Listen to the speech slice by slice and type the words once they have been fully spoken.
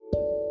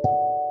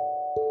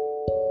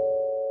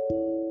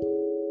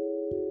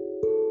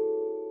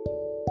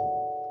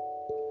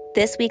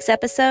This week's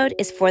episode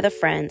is for the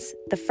friends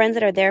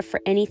that are there for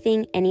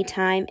anything,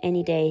 anytime,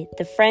 any day,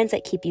 the friends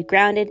that keep you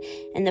grounded,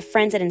 and the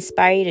friends that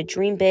inspire you to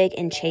dream big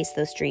and chase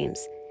those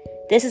dreams.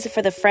 This is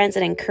for the friends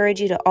that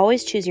encourage you to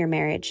always choose your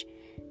marriage,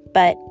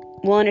 but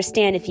will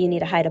understand if you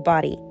need to hide a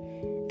body.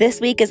 This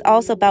week is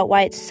also about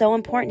why it's so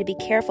important to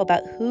be careful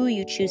about who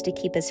you choose to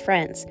keep as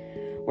friends.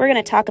 We're going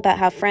to talk about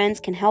how friends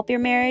can help your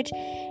marriage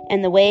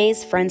and the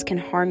ways friends can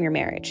harm your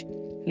marriage,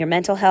 your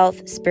mental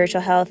health,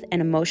 spiritual health,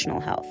 and emotional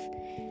health.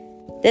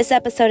 This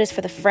episode is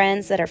for the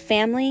friends that are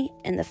family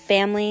and the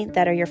family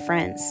that are your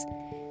friends.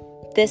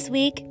 This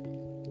week,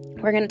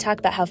 we're going to talk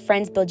about how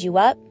friends build you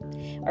up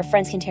or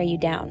friends can tear you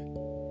down.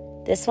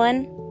 This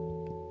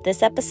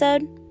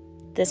episode,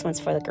 this one's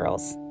for the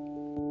girls.